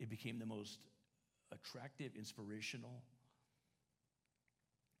 It became the most attractive, inspirational,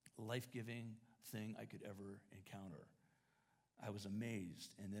 life-giving thing I could ever encounter. I was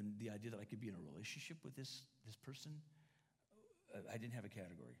amazed. And then the idea that I could be in a relationship with this person, I didn't have a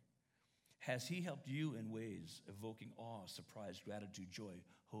category. Has he helped you in ways evoking awe, surprise, gratitude, joy,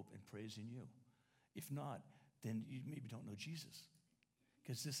 hope, and praise in you? If not, then you maybe don't know Jesus.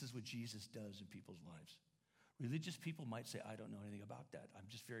 Because this is what Jesus does in people's lives. Religious people might say, I don't know anything about that. I'm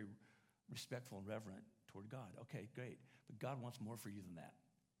just very respectful and reverent toward God. Okay, great. But God wants more for you than that.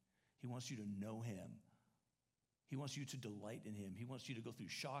 He wants you to know him. He wants you to delight in him. He wants you to go through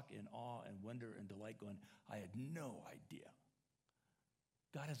shock and awe and wonder and delight going, I had no idea.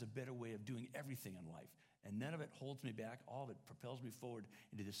 God has a better way of doing everything in life. And none of it holds me back. All of it propels me forward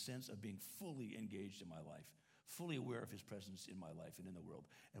into this sense of being fully engaged in my life, fully aware of his presence in my life and in the world,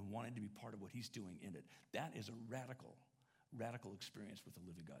 and wanting to be part of what he's doing in it. That is a radical, radical experience with the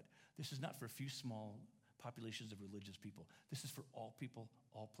living God. This is not for a few small populations of religious people. This is for all people,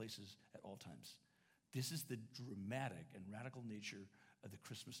 all places, at all times. This is the dramatic and radical nature of the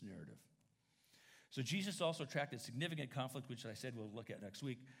Christmas narrative. So Jesus also attracted significant conflict, which I said we'll look at next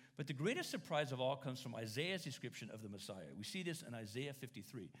week. But the greatest surprise of all comes from Isaiah's description of the Messiah. We see this in Isaiah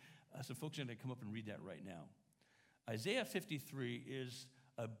 53. Some folks are going to come up and read that right now. Isaiah 53 is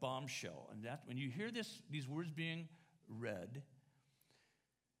a bombshell. And that when you hear these words being read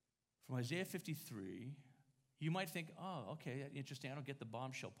from Isaiah 53, you might think, oh, okay, interesting. I don't get the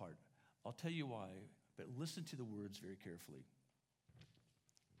bombshell part. I'll tell you why, but listen to the words very carefully.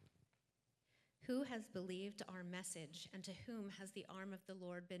 Who has believed our message, and to whom has the arm of the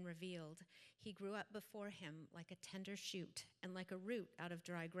Lord been revealed? He grew up before him like a tender shoot, and like a root out of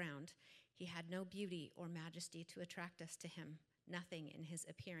dry ground. He had no beauty or majesty to attract us to him, nothing in his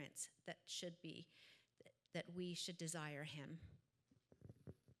appearance that we should desire him.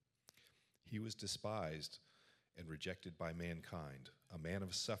 He was despised and rejected by mankind, a man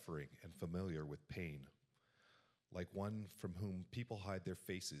of suffering and familiar with pain. Like one from whom people hide their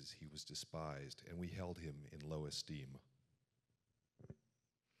faces, he was despised, and we held him in low esteem.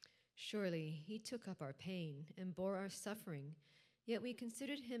 Surely he took up our pain and bore our suffering, yet we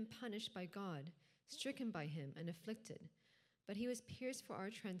considered him punished by God, stricken by him and afflicted. But he was pierced for our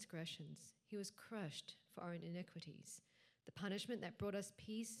transgressions, he was crushed for our iniquities. The punishment that brought us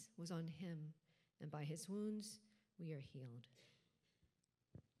peace was on him, and by his wounds we are healed.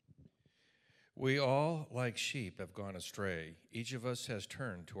 We all, like sheep, have gone astray. Each of us has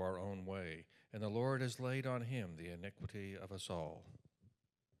turned to our own way, and the Lord has laid on him the iniquity of us all.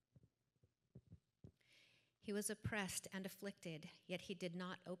 He was oppressed and afflicted, yet he did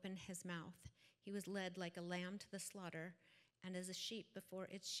not open his mouth. He was led like a lamb to the slaughter, and as a sheep before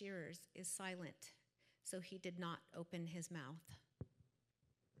its shearers is silent, so he did not open his mouth.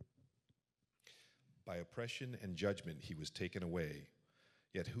 By oppression and judgment he was taken away.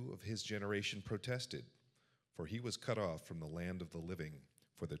 Yet who of his generation protested? For he was cut off from the land of the living.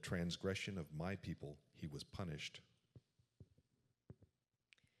 For the transgression of my people he was punished.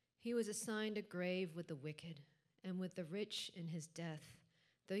 He was assigned a grave with the wicked, and with the rich in his death,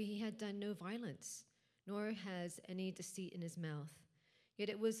 though he had done no violence, nor has any deceit in his mouth. Yet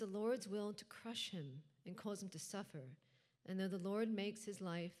it was the Lord's will to crush him and cause him to suffer. And though the Lord makes his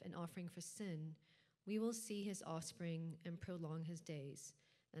life an offering for sin, We will see his offspring and prolong his days,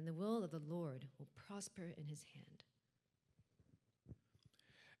 and the will of the Lord will prosper in his hand.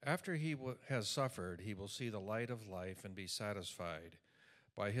 After he has suffered, he will see the light of life and be satisfied.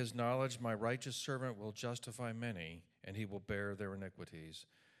 By his knowledge, my righteous servant will justify many, and he will bear their iniquities.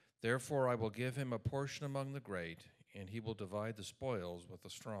 Therefore, I will give him a portion among the great, and he will divide the spoils with the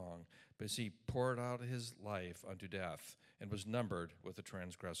strong, because he poured out his life unto death, and was numbered with the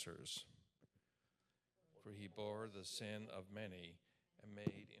transgressors. For he bore the sin of many, and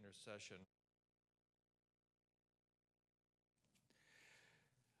made intercession.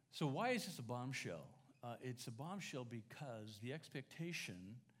 So why is this a bombshell? It's a bombshell because the expectation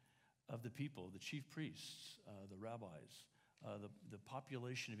of the people, the chief priests, the rabbis, the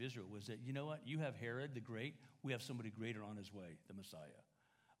population of Israel was that, you know what? You have Herod the Great. We have somebody greater on his way, the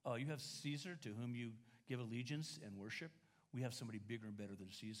Messiah. You have Caesar, to whom you give allegiance and worship. We have somebody bigger and better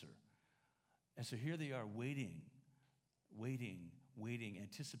than Caesar. And so here they are waiting,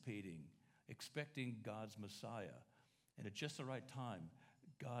 anticipating, expecting God's Messiah. And at just the right time,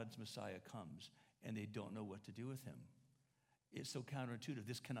 God's Messiah comes, and they don't know what to do with him. It's so counterintuitive.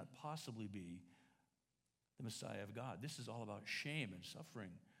 This cannot possibly be the Messiah of God. This is all about shame and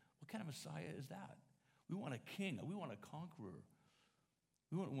suffering. What kind of Messiah is that? We want a king. We want a conqueror.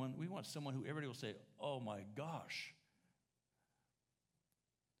 We want someone who everybody will say, oh my gosh.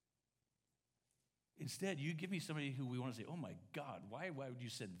 Instead, you give me somebody who we want to say, oh my God, why would you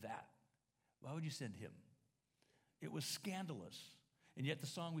send that? Why would you send him? It was scandalous. And yet the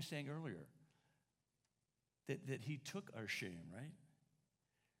song we sang earlier, that he took our shame, right?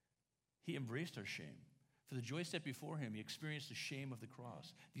 He embraced our shame. For the joy set before him, he experienced the shame of the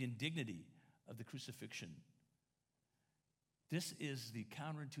cross, the indignity of the crucifixion. This is the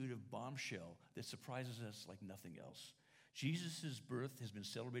counterintuitive bombshell that surprises us like nothing else. Jesus' birth has been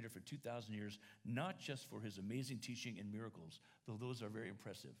celebrated for 2,000 years, not just for his amazing teaching and miracles, though those are very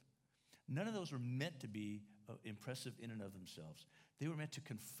impressive. None of those were meant to be impressive in and of themselves. They were meant to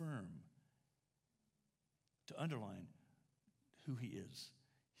confirm, to underline who he is.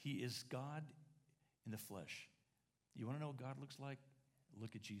 He is God in the flesh. You want to know what God looks like?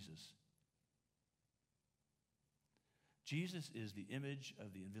 Look at Jesus. Jesus is the image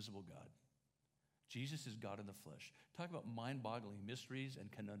of the invisible God. Jesus is God in the flesh. Talk about mind-boggling mysteries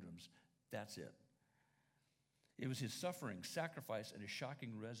and conundrums. That's it. It was his suffering, sacrifice, and his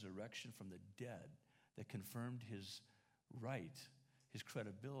shocking resurrection from the dead that confirmed his right, his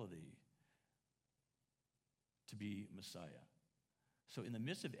credibility to be Messiah. So in the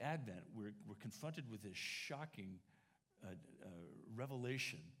midst of Advent, we're confronted with this shocking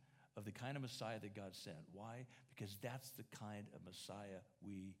revelation of the kind of Messiah that God sent. Why? Because that's the kind of Messiah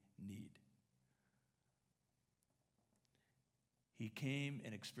we need. He came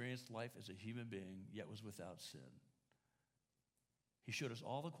and experienced life as a human being, yet was without sin. He showed us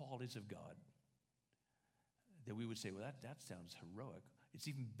all the qualities of God that we would say, well, that sounds heroic. It's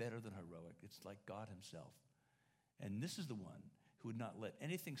even better than heroic. It's like God himself. And this is the one who would not let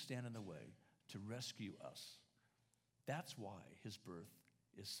anything stand in the way to rescue us. That's why his birth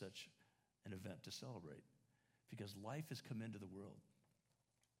is such an event to celebrate, because life has come into the world.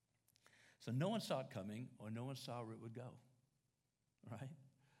 So no one saw it coming, or no one saw where it would go. Right?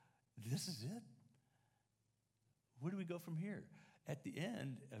 This is it. Where do we go from here? At the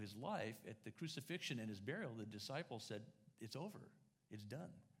end of his life, at the crucifixion and his burial, the disciples said, it's over. It's done.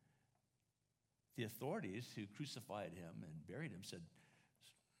 The authorities who crucified him and buried him said,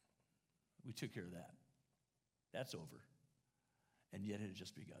 we took care of that. That's over. And yet it had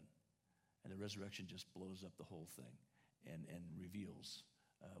just begun. And the resurrection just blows up the whole thing and reveals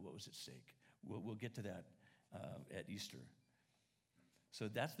what was at stake. We'll get to that at Easter. So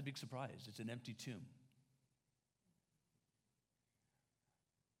that's the big surprise. It's an empty tomb.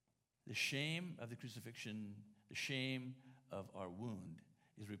 The shame of the crucifixion, the shame of our wound,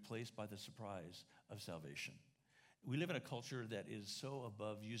 is replaced by the surprise of salvation. We live in a culture that is so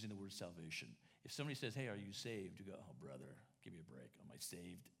above using the word salvation. If somebody says, hey, are you saved? You go, oh, brother, give me a break. Am I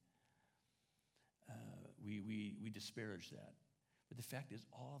saved? We disparage that. But the fact is,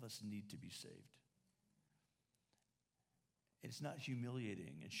 all of us need to be saved. It's not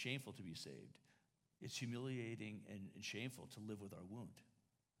humiliating and shameful to be saved. It's humiliating and shameful to live with our wound.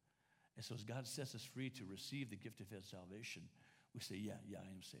 And so as God sets us free to receive the gift of his salvation, we say, yeah, I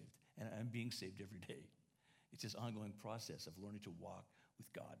am saved. And I'm being saved every day. It's this ongoing process of learning to walk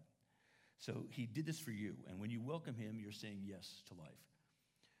with God. So he did this for you. And when you welcome him, you're saying yes to life.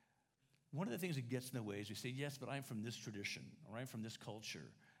 One of the things that gets in the way is we say, yes, but I'm from this tradition, or I'm from this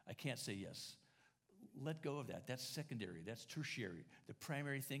culture. I can't say yes. let go of that. That's secondary. That's tertiary. The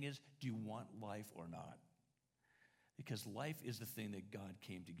primary thing is, do you want life or not? Because life is the thing that God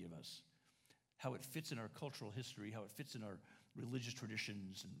came to give us. How it fits in our cultural history, how it fits in our religious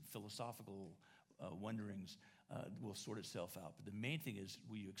traditions and philosophical wonderings will sort itself out. But the main thing is,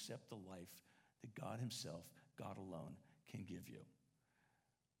 will you accept the life that God himself, God alone, can give you?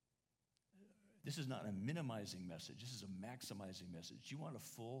 This is not a minimizing message. This is a maximizing message. Do you want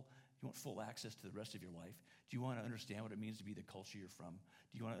full access to the rest of your life? Do you want to understand what it means to be the culture you're from?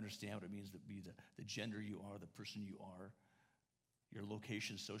 Do you want to understand what it means to be the gender you are, the person you are, your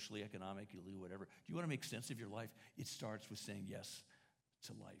location, socially, economically, whatever? Do you want to make sense of your life? It starts with saying yes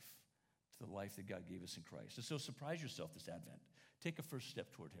to life, to the life that God gave us in Christ. And so surprise yourself this Advent. Take a first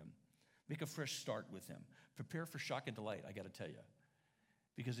step toward him. Make a fresh start with him. Prepare for shock and delight, I got to tell you.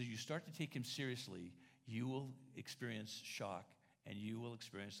 Because as you start to take him seriously, you will experience shock and you will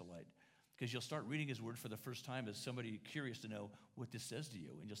experience delight. Because you'll start reading his word for the first time as somebody curious to know what this says to you.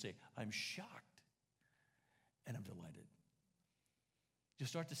 And you'll say, I'm shocked and I'm delighted. You'll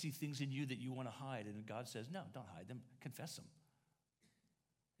start to see things in you that you want to hide. And God says, no, don't hide them. Confess them.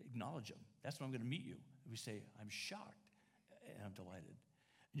 Acknowledge them. That's when I'm going to meet you. And we say, I'm shocked and I'm delighted.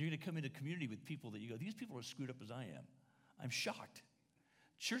 And you're going to come into community with people that you go, these people are as screwed up as I am. I'm shocked.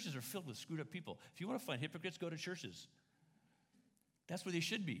 Churches are filled with screwed up people. If you want to find hypocrites, go to churches. That's where they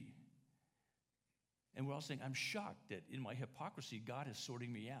should be. And we're all saying, I'm shocked that in my hypocrisy, God is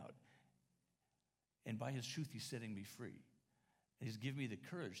sorting me out. And by his truth, he's setting me free. And he's given me the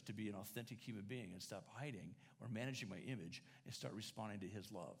courage to be an authentic human being and stop hiding or managing my image and start responding to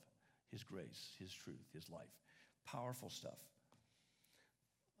his love, his grace, his truth, his life. Powerful stuff.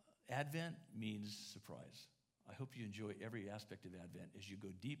 Advent means surprise. I hope you enjoy every aspect of Advent as you go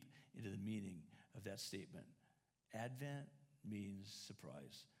deep into the meaning of that statement. Advent means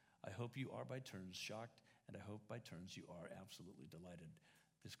surprise. I hope you are by turns shocked, and I hope by turns you are absolutely delighted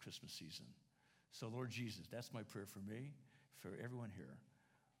this Christmas season. So, Lord Jesus, that's my prayer for me, for everyone here.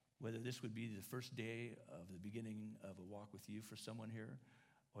 Whether this would be the first day of the beginning of a walk with you for someone here,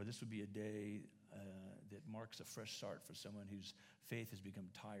 or this would be a day that marks a fresh start for someone whose faith has become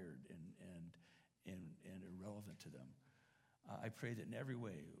tired and irrelevant to them. I pray that in every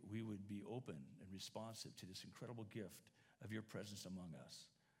way we would be open and responsive to this incredible gift of your presence among us.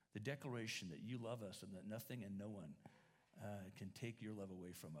 The declaration that you love us and that nothing and no one can take your love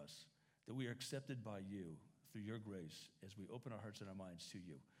away from us. That we are accepted by you through your grace as we open our hearts and our minds to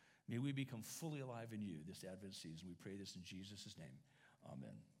you. May we become fully alive in you this Advent season. We pray this in Jesus' name.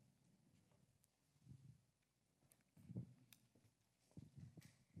 Amen.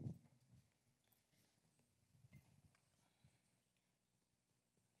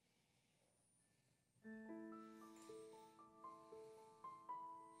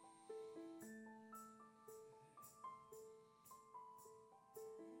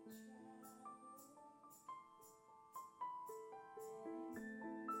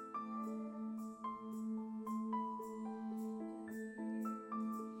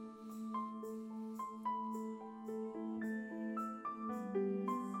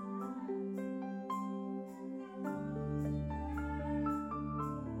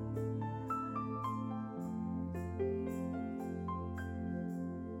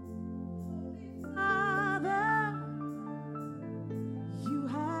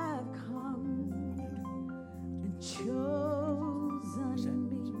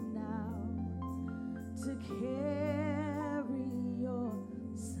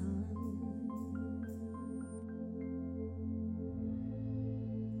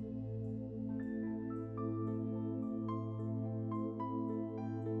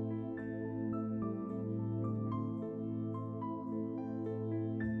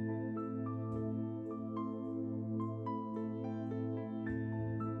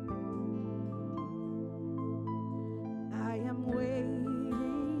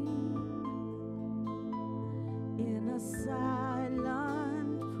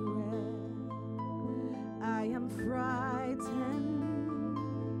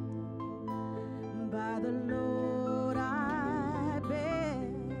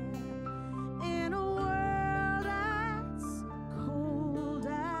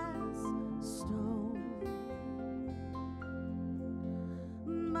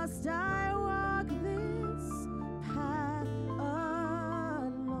 Must I walk this path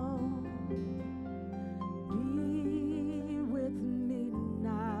alone? Be with me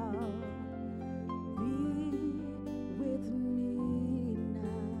now. Be with me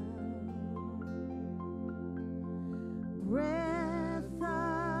now. Breath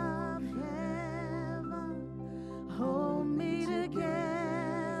of heaven, hold me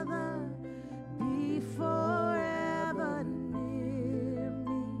together. Be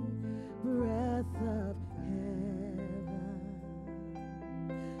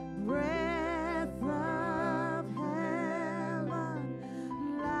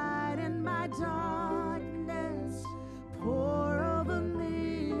darkness, pour over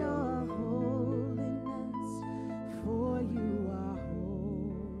me your holiness, for you are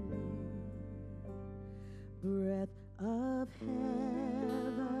holy. Breath of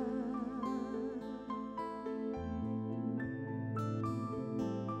heaven,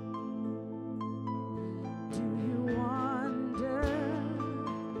 do you wonder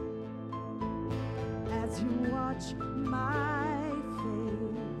as you watch my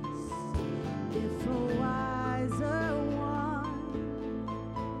face, if a wiser one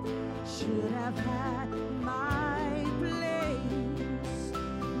should have had my place,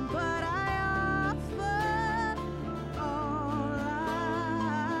 but I offer all I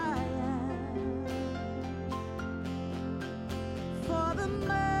am for the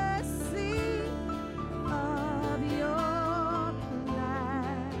mercy of your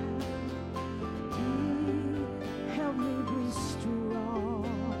plan. Help me be strong.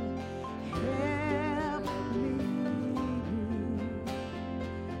 Help me be.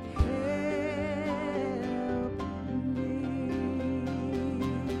 Help me.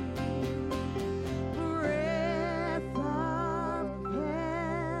 Breath of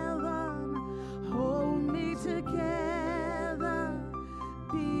heaven, hold me together.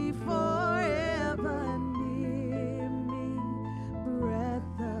 Be forever near me.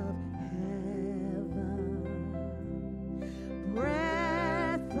 Breath of heaven.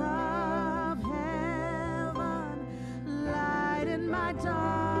 Breath of heaven, light in my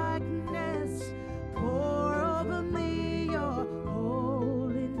darkness, pour over me your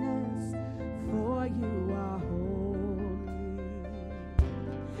holiness, for you are holy.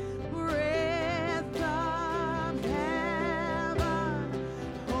 Breath of heaven,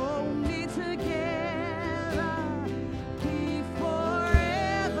 hold me together, be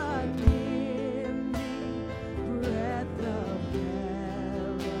forever near me. Breath of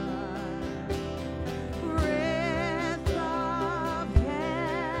heaven, breath of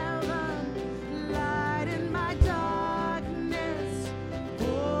heaven, light in my darkness,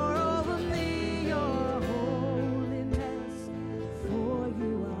 pour over me your holiness, for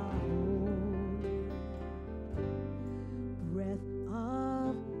you are holy. Breath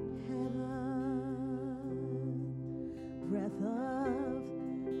of heaven, breath of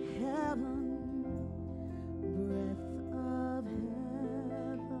heaven, breath of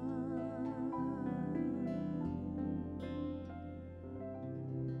heaven.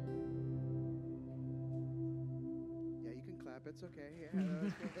 Yeah, you can clap. It's okay. Yeah, that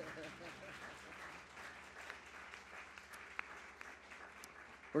was good.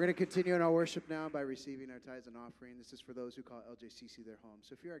 We're going to continue in our worship now by receiving our tithes and offering. This is for those who call LJCC their home.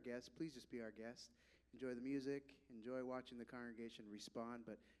 So if you're our guest, please just be our guest. Enjoy the music. Enjoy watching the congregation respond.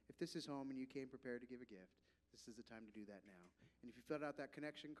 But if this is home and you came prepared to give a gift, this is the time to do that now. And if you filled out that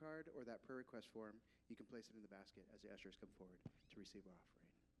connection card or that prayer request form, you can place it in the basket as the ushers come forward to receive our offering.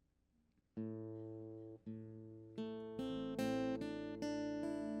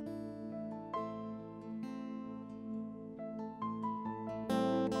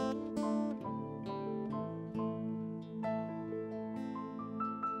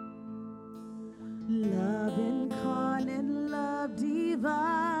 Love incarnate, love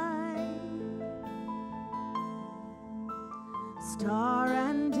divine, star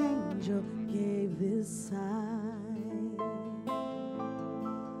and angel gave this sign.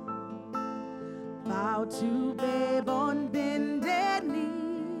 Bow to babe on bended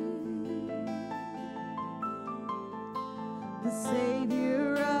knee, the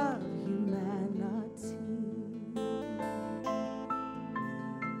Savior of humanity.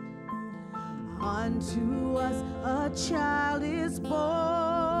 Unto us a child is born,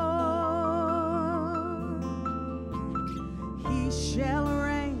 he shall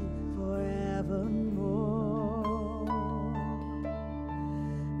reign forevermore.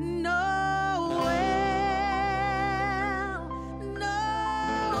 Noel,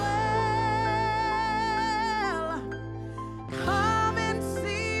 Noel, come and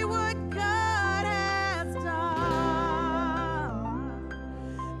see what God has done.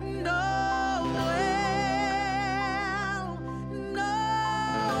 Noel, Noel,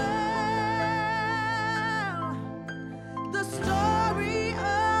 the story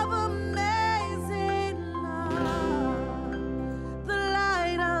of amazing love, the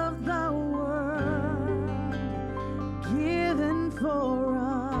light of the world given for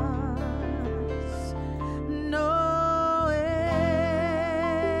us. Noel,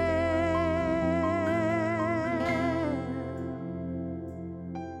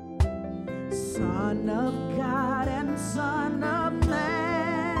 Son of God and Son of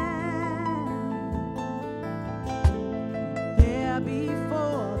Man, there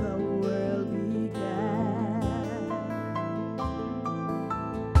before the world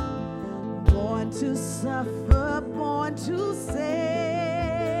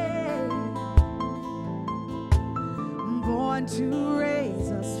to raise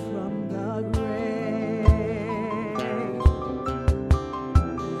us from the grave.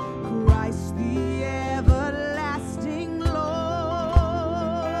 Christ the everlasting Lord,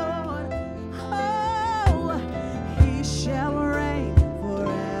 oh, he shall reign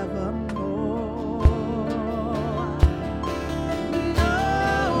forevermore.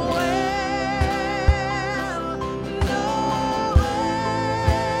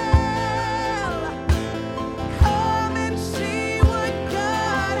 Come and see what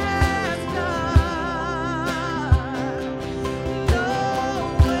God has done.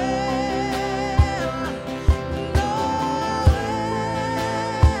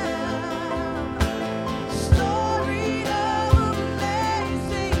 Story of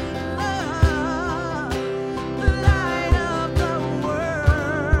amazing love, the light of the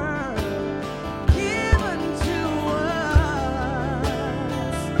world, given to us,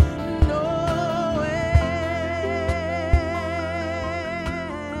 Noel.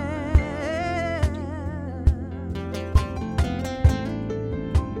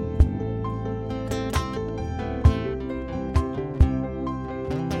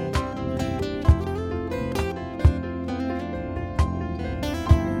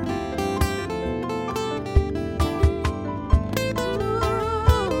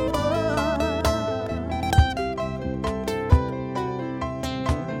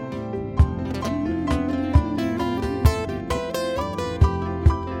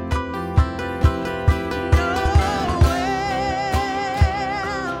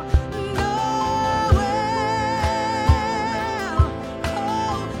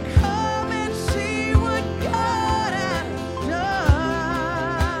 Come and see what God has done.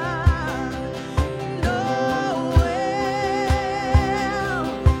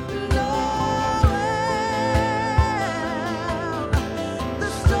 The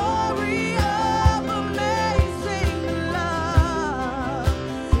story of amazing love,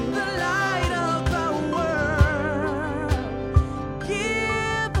 the light of the world,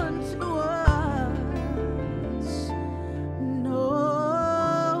 given to us, Noel.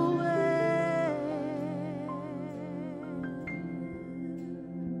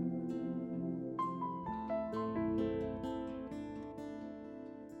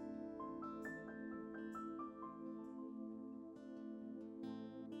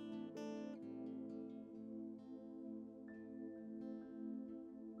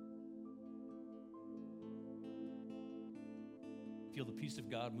 Feel the peace of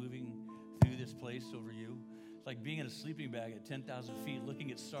God moving through this place over you. It's like being in a sleeping bag at 10,000 feet,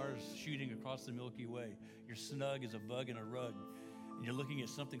 looking at stars shooting across the Milky Way. You're snug as a bug in a rug, and you're looking at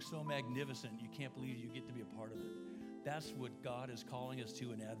something so magnificent, you can't believe you get to be a part of it. That's what God is calling us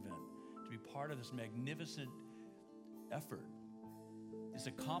to in Advent, to be part of this magnificent effort, this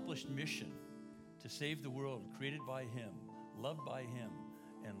accomplished mission to save the world created by Him, loved by Him,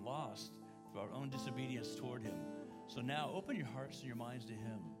 and lost through our own disobedience toward Him. So now open your hearts and your minds to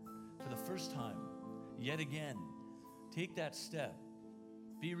Him. For the first time, yet again, take that step.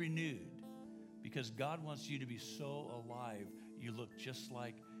 Be renewed, because God wants you to be so alive you look just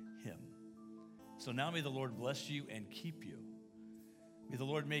like Him. So now may the Lord bless you and keep you. May the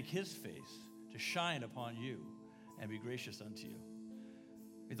Lord make His face to shine upon you and be gracious unto you.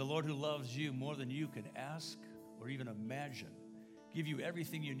 May the Lord, who loves you more than you can ask or even imagine, give you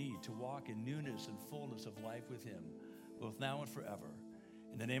everything you need to walk in newness and fullness of life with Him, both now and forever.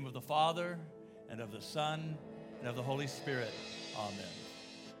 In the name of the Father, and of the Son, and of the Holy Spirit. Amen.